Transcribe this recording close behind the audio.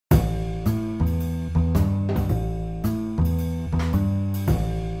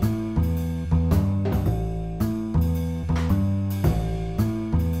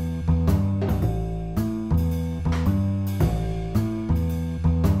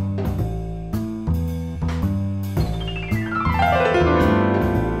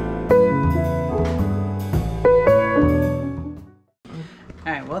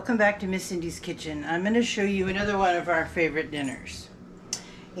welcome back to Miss Cindy's Kitchen. I'm going to show you another one of our favorite dinners,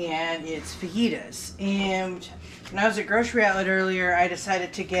 and it's fajitas. And when I was at Grocery Outlet earlier, I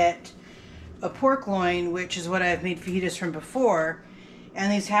decided to get a pork loin, which is what I've made fajitas from before, and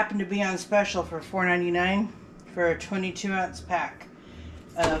these happen to be on special for $4.99 for a 22-ounce pack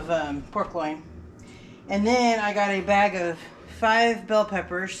of pork loin. And then I got a bag of 5 bell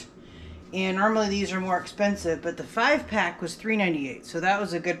peppers. And normally these are more expensive, but the 5-pack was $3.98, so that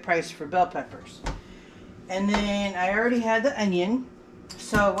was a good price for bell peppers. And then I already had the onion,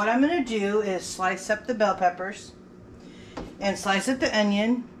 so what I'm going to do is slice up the bell peppers and slice up the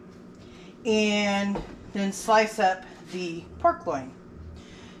onion and then slice up the pork loin.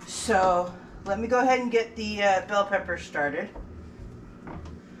 So let me go ahead and get the bell peppers started.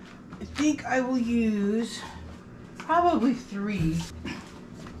 I think I will use probably 3.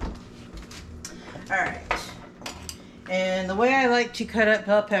 Alright, and the way I like to cut up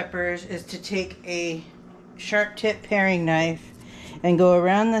bell peppers is to take a sharp tip paring knife and go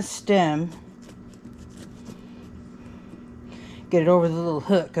around the stem, get it over the little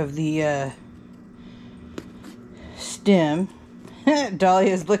hook of the stem.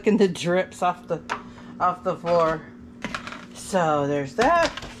 Dolly is licking the drips off the floor. So there's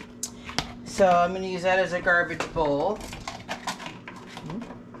that. So I'm going to use that as a garbage bowl.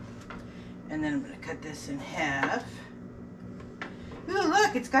 And then I'm going to cut this in half. Ooh,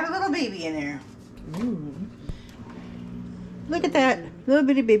 look, it's got a little baby in there. Ooh. Look at that, little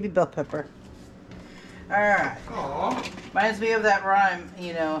bitty baby bell pepper. Alright. Reminds me of that rhyme,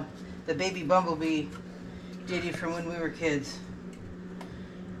 you know, the baby bumblebee ditty from when we were kids.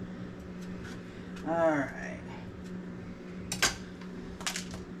 Alright.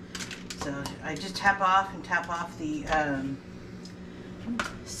 So I just tap off the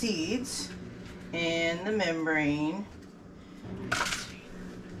seeds and the membrane.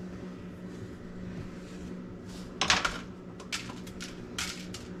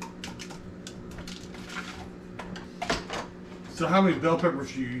 So how many bell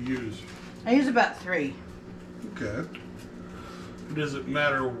peppers do you use? I use about 3. Okay. Does it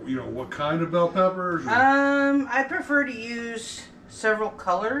matter, you know, what kind of bell peppers? Or? I prefer to use several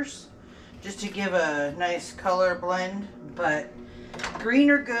colors just to give a nice color blend, but green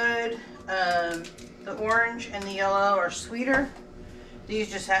are good. The orange and the yellow are sweeter.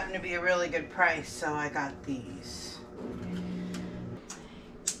 These just happen to be a really good price, so I got these.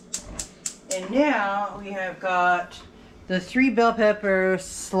 And now we have got the 3 bell peppers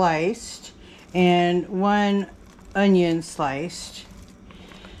sliced and 1 onion sliced.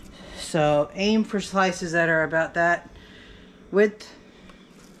 So aim for slices that are about that width.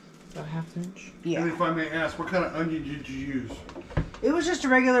 About 1/2 inch? Yeah. And if I may ask, what kind of onion did you use? It was just a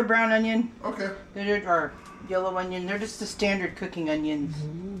regular brown onion. Okay. Or yellow onion. They're just the standard cooking onions.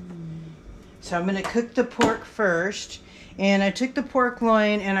 So I'm going to cook the pork first. And I took the pork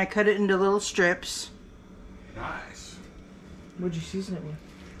loin and I cut it into little strips. Nice. What'd you season it with?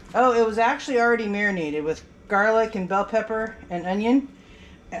 Oh, it was actually already marinated with garlic and bell pepper and onion.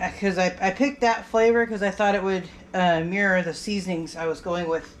 Because I picked that flavor because I thought it would mirror the seasonings I was going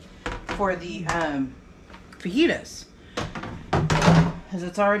with for the fajitas. Because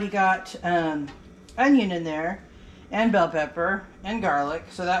it's already got onion in there and bell pepper and garlic,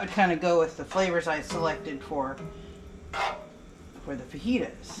 so that would kind of go with the flavors I selected for the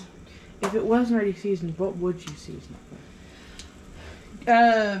fajitas. If it wasn't already seasoned, what would you season it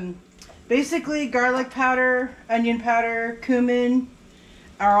with? Basically garlic powder, onion powder, cumin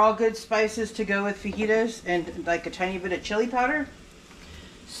are all good spices to go with fajitas, and like a tiny bit of chili powder.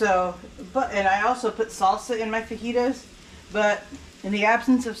 So, and I also put salsa in my fajitas, but in the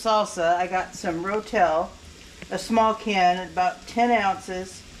absence of salsa, I got some Rotel, a small can, about 10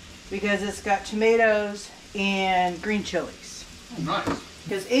 ounces, because it's got tomatoes and green chilies. Oh, nice.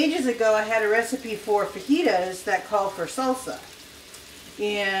 Because ages ago, I had a recipe for fajitas that called for salsa.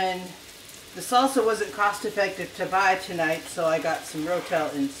 And the salsa wasn't cost effective to buy tonight, so I got some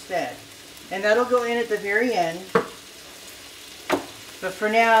Rotel instead. And that'll go in at the very end. But for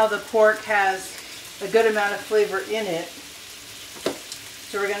now, the pork has a good amount of flavor in it.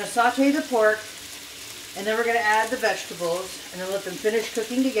 So we're going to saute the pork, and then we're going to add the vegetables, and then let them finish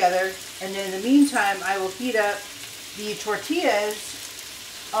cooking together. And then in the meantime, I will heat up the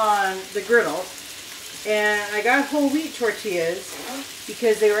tortillas on the griddle. And I got whole wheat tortillas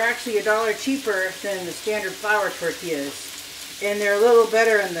because they were actually $1 cheaper than the standard flour tortillas. And they're a little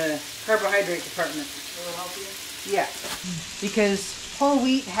better in the carbohydrate department. A little healthier? Yeah, because whole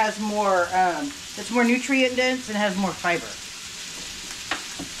wheat has more, it's more nutrient dense and has more fiber,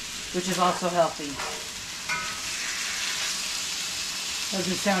 which is also healthy. That's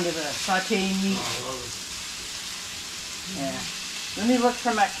the sound of the sauteing meat. Oh, I love Yeah. Let me look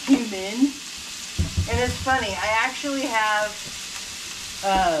for my cumin. And it's funny, I actually have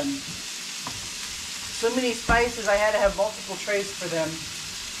so many spices, I had to have multiple trays for them.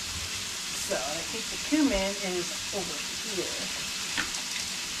 So I think the cumin is over here.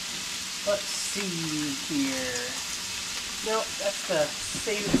 Let's see here. Nope, that's the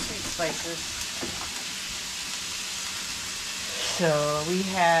savory sweet spices. So we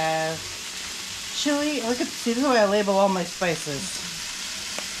have chili. Look at, see, this is the way I label all my spices.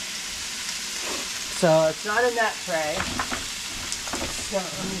 So it's not in that tray. So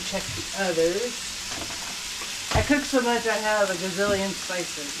let me check the others. I cook so much I have a gazillion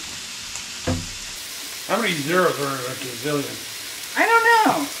spices. How many zeros are in a gazillion? I don't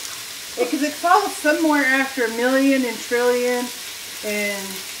know. Because it falls somewhere after a million and trillion and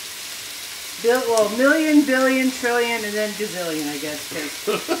million, billion, trillion, and then gazillion, I guess.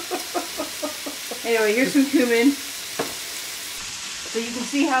 Anyway, here's some cumin. So you can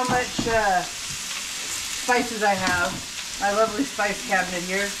see how much spices I have. My lovely spice cabinet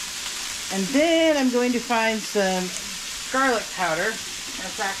here. And then I'm going to find some garlic powder.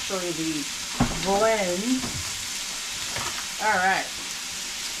 That's actually the blend. Alright.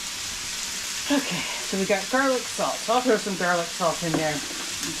 Okay, so we got garlic salt. So I'll throw some garlic salt in there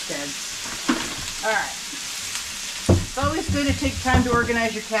instead. Alright. It's always good to take time to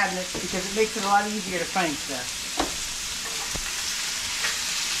organize your cabinets because it makes it a lot easier to find stuff.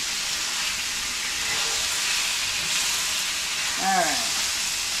 Alright.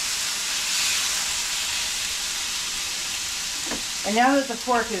 And now that the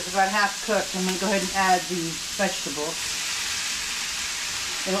pork is about half cooked, I'm going to go ahead and add the vegetables.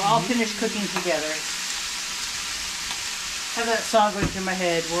 It'll all finish cooking together. Have that song going through my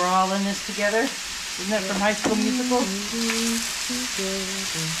head. We're all in this together. Isn't that from High School Musical?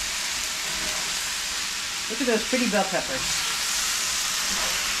 Look at those pretty bell peppers.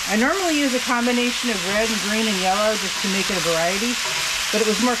 I normally use a combination of red and green and yellow just to make it a variety, but it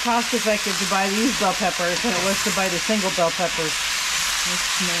was more cost effective to buy these bell peppers than it was to buy the single bell peppers. It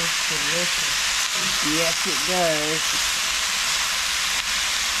smells delicious. Yes, it does.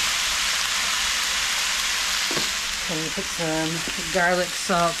 Can you put some garlic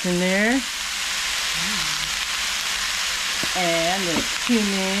salt in there? And the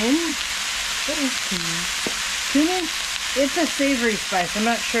cumin. What is cumin? Cumin? It's a savory spice. I'm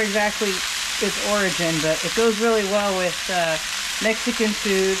not sure exactly its origin, but it goes really well with Mexican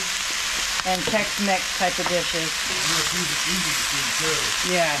food and Tex-Mex type of dishes.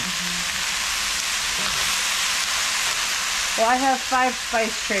 Yeah. Well, I have 5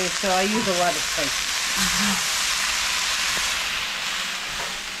 spice trays, so I use a lot of spices.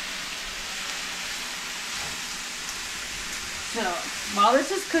 So, while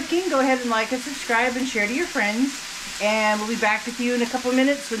this is cooking, go ahead and like and subscribe and share to your friends. And we'll be back with you in a couple of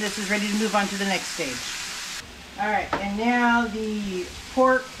minutes when this is ready to move on to the next stage. Alright, and now the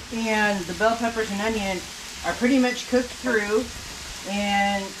pork and the bell peppers and onion are pretty much cooked through.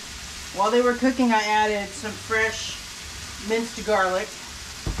 And while they were cooking, I added some fresh minced garlic.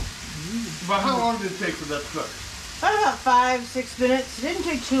 But how long did it take for that to cook? About 5-6 minutes. It didn't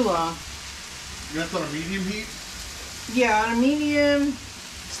take too long. That's on a medium heat? Yeah, on a medium,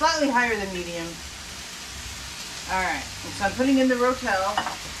 slightly higher than medium. Alright, so I'm putting in the rotel.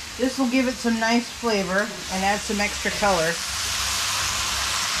 This will give it some nice flavor and add some extra color.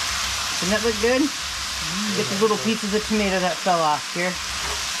 Doesn't that look good? Get the little pieces of tomato that fell off here.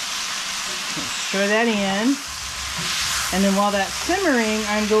 Throw that in. And then while that's simmering,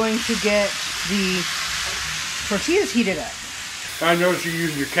 I'm going to get the tortillas heated up. I noticed you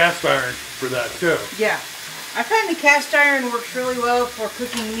used your cast iron for that too. Yeah. I find the cast iron works really well for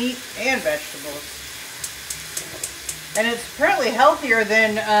cooking meat and vegetables. And it's apparently healthier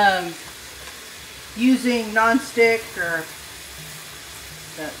than using non-stick or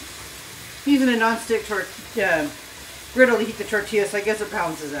using a non-stick griddle to heat the tortillas, so I guess it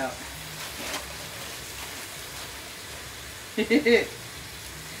balances out.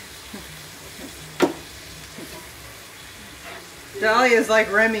 Dahlia's like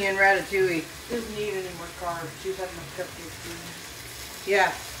Remy and Ratatouille. Doesn't need any more carbs. She's having a cupcake too.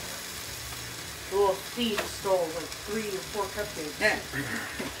 Yeah. The little thief stole like 3 or 4 cupcakes.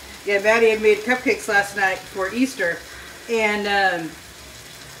 Yeah, Maddie had made cupcakes last night for Easter, and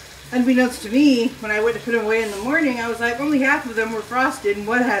unbeknownst to me, when I went to put them away in the morning, I was like, only half of them were frosted, and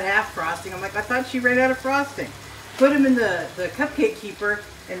one had half frosting. I'm like, I thought she ran out of frosting. Put them in the cupcake keeper,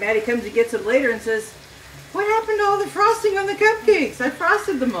 and Maddie comes and gets them later and says, what happened to all the frosting on the cupcakes? I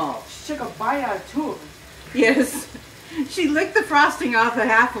frosted them all. She took a bite out of 2 of them. Yes. She licked the frosting off of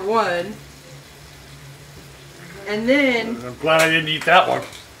half of one. And then... I'm glad I didn't eat that one.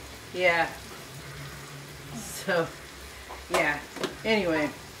 Yeah. So, yeah. Anyway.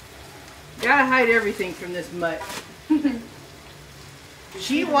 Gotta hide everything from this mutt.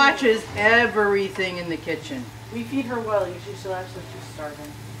 She watches everything in the kitchen. We feed her well. Usually she'll ask if she's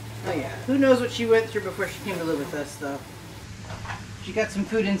starving. Oh yeah. Who knows what she went through before she came to live with us, though. She got some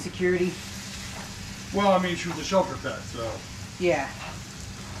food insecurity. Well, I mean, she was a shelter pet, so. Yeah.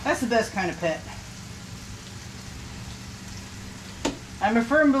 That's the best kind of pet. I'm a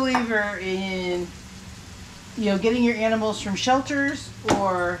firm believer in, getting your animals from shelters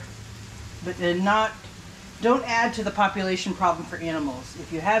don't add to the population problem for animals.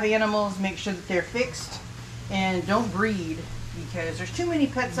 If you have animals, make sure that they're fixed and don't breed, because there's too many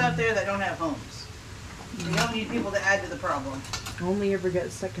pets out there that don't have homes. You don't need people to add to the problem. Only ever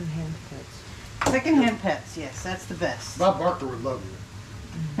get secondhand pets. Secondhand pets, yes, that's the best. Bob Barker would love you.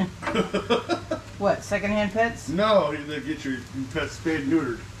 What, secondhand pets? No, they get your pet spayed and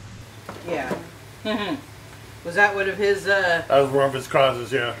neutered. Yeah. Was that one of his, That was one of his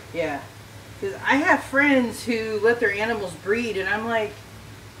causes, yeah. Yeah. Because I have friends who let their animals breed, and I'm like...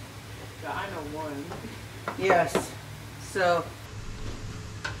 Yeah, I know one. Yes. So...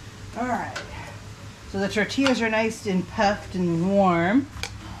 Alright. So the tortillas are nice and puffed and warm.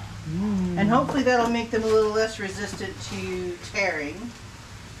 And hopefully that'll make them a little less resistant to tearing.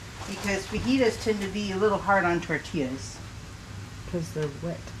 Because fajitas tend to be a little hard on tortillas. Because they're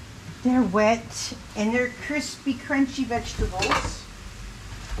wet. They're wet, and they're crispy, crunchy vegetables.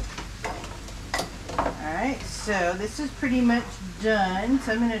 Alright, so this is pretty much done.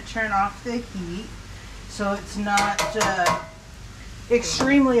 So I'm going to turn off the heat so it's not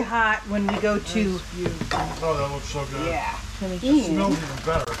extremely hot when we go to... Oh, that looks so good. Yeah. It smells even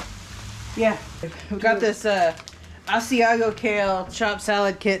better. Yeah. We got this Asiago kale chopped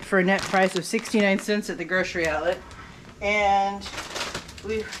salad kit for a net price of 69 cents at the grocery outlet. And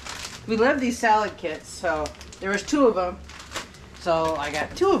we love these salad kits, so there was 2 of them. So I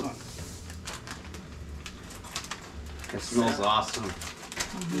got 2 of them. It smells awesome.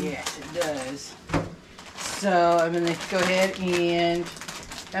 Yes, it does. So I'm going to go ahead and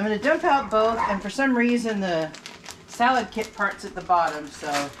I'm going to dump out both, and for some reason the salad kit part's at the bottom,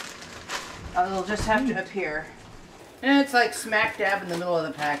 so it'll just have to appear. And it's like smack dab in the middle of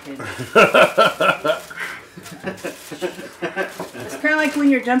the package. It's kind of like when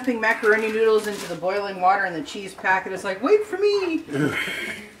you're dumping macaroni noodles into the boiling water in the cheese packet. It's like, wait for me! And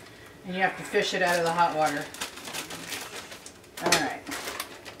you have to fish it out of the hot water. Alright.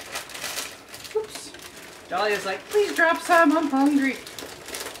 Oops. Dahlia's like, please drop some, I'm hungry.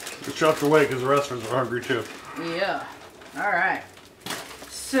 It's chopped away because the restaurants are hungry too. Yeah. Alright.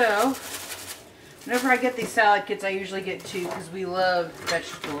 So, whenever I get these salad kits, I usually get 2 because we love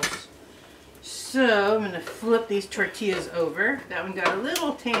vegetables. So, I'm going to flip these tortillas over. That one got a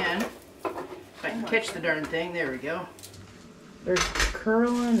little tan. If I can catch the darn thing. There we go. They're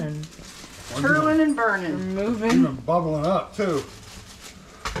curling and... Curling and burning. moving. Even bubbling up too.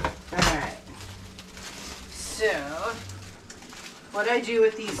 Alright. So, what I do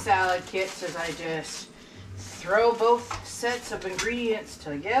with these salad kits is I just throw both sets of ingredients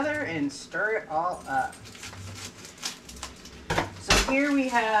together and stir it all up. So here we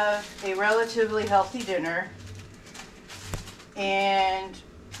have a relatively healthy dinner, and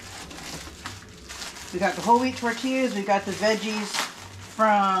we got the whole wheat tortillas, we got the veggies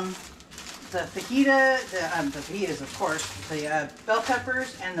from the fajita, the fajitas of course, the bell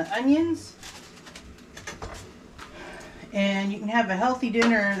peppers and the onions. And you can have a healthy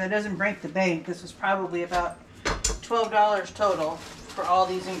dinner that doesn't break the bank. This was probably about $12 total for all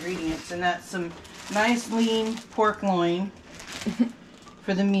these ingredients, and that's some nice lean pork loin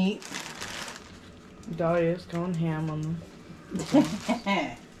for the meat. Dahlia's going ham on them.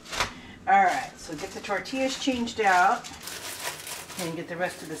 Alright, so get the tortillas changed out and get the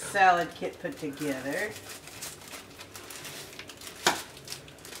rest of the salad kit put together.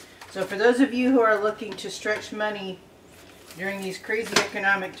 So for those of you who are looking to stretch money during these crazy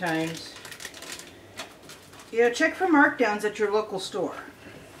economic times, check for markdowns at your local store.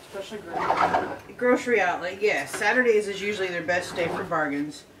 Especially Grocery outlet, yes. Saturdays is usually their best day for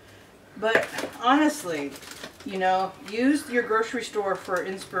bargains. But honestly, use your grocery store for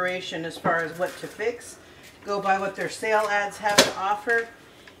inspiration as far as what to fix. Go by what their sale ads have to offer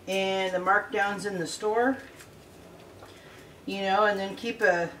and the markdowns in the store. And then keep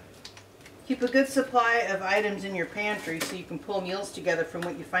a good supply of items in your pantry so you can pull meals together from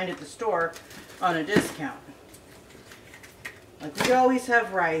what you find at the store on a discount. Like we always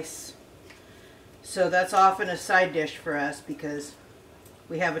have rice, So that's often a side dish for us because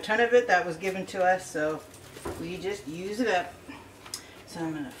we have a ton of it that was given to us, so we just use it up. So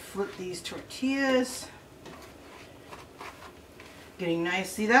I'm going to flip these tortillas. Getting nice.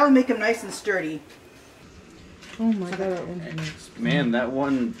 See, that will make them nice and sturdy. Oh my god, that one's nice. Man, that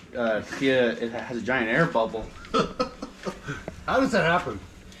one Kia, it has a giant air bubble. How does that happen?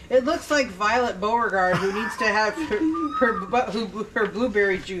 It looks like Violet Beauregard, who needs to have her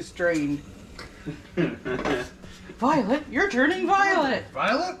blueberry juice drained. Violet, you're turning violet.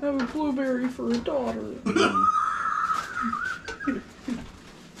 Violet? I have a blueberry for a daughter.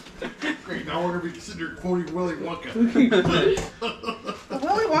 Great, now we're going to be considered quoting Willy Wonka.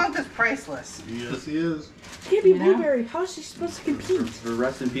 Willy Wonka's priceless. Yes, he is. Can't be You know? blueberry. How is she supposed to compete? For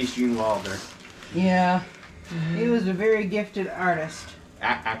rest in peace, Gene Wilder. Yeah, he was a very gifted artist.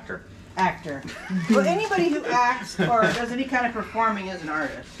 Actor. Actor. Well, anybody who acts or does any kind of performing is an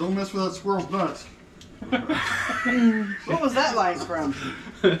artist. Don't mess with that squirrel's nuts. What was that line from?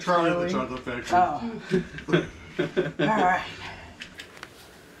 Charlie and the Chocolate Factory. Oh. Alright.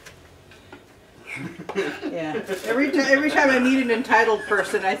 Yeah. Every time I meet an entitled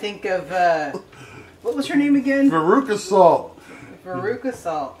person, I think of, what was her name again? Veruca Salt. Veruca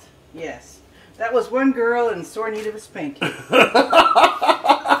Salt. Yes. That was one girl in sore need of a spanking.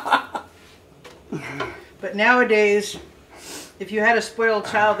 But nowadays, if you had a spoiled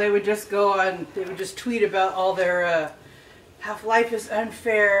child, they would just tweet about all their, how life is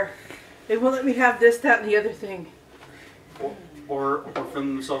unfair. They won't let me have this, that, and the other thing. Or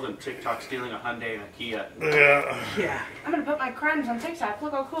film themselves on TikTok stealing a Hyundai and a Kia. Yeah. I'm gonna put my crimes on TikTok.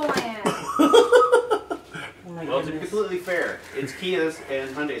 Look how cool I am. Oh my Well, to be goodness. completely fair, it's Kia's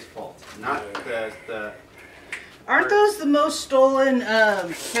and Hyundai's fault, not the Aren't those the most stolen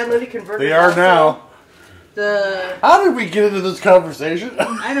catalytic converters? They are also? now. The How did we get into this conversation?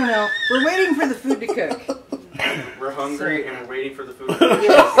 I don't know. We're waiting for the food to cook. we're hungry and we're waiting for the food.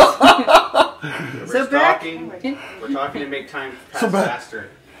 Yes. We're So back- talking. We're talking to make time pass So back- faster.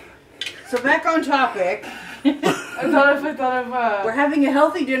 So back on topic. I thought of We're having a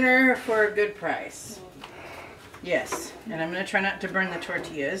healthy dinner for a good price. Yes, and I'm gonna try not to burn the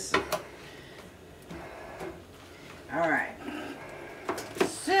tortillas. All right.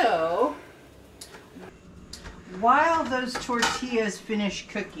 So while those tortillas finish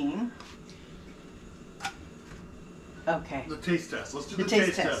cooking, okay. The taste test. Let's do The the, taste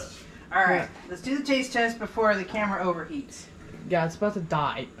taste test. test. All right. Let's do the taste test before the camera overheats. Yeah, it's about to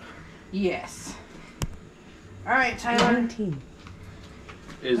die. Yes. All right, Tyler. 19.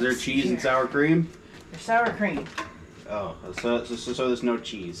 Is there cheese and sour cream? Your sour cream. Oh, so there's no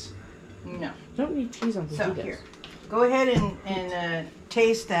cheese. No. Don't need cheese on So fajitas. here, go ahead and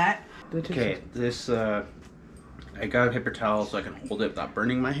taste that. Okay, this I got a paper towel so I can hold it without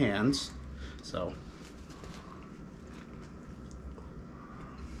burning my hands. So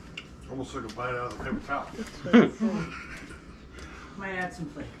Almost took a bite out of the paper towel. Might add some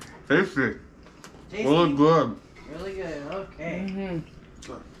flavor. tasty. Tasty? Good. Really good. Okay.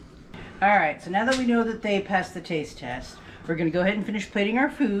 Mm-hmm. All right. So now that we know that they passed the taste test, we're going to go ahead and finish plating our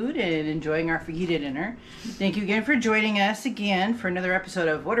food and enjoying our fajita dinner. Thank you again for joining us again for another episode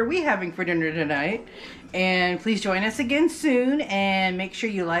of What Are We Having for Dinner Tonight? And please join us again soon and make sure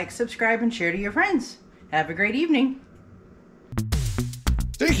you like, subscribe, and share to your friends. Have a great evening.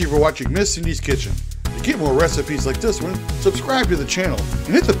 Thank you for watching Miss Cindy's Kitchen. To get more recipes like this one, subscribe to the channel and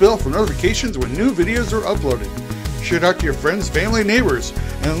hit the bell for notifications when new videos are uploaded. Share it out to your friends, family, neighbors,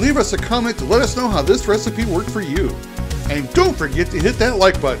 and leave us a comment to let us know how this recipe worked for you. And don't forget to hit that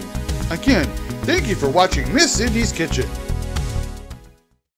like button. Again, thank you for watching Miss Cindy's Kitchen.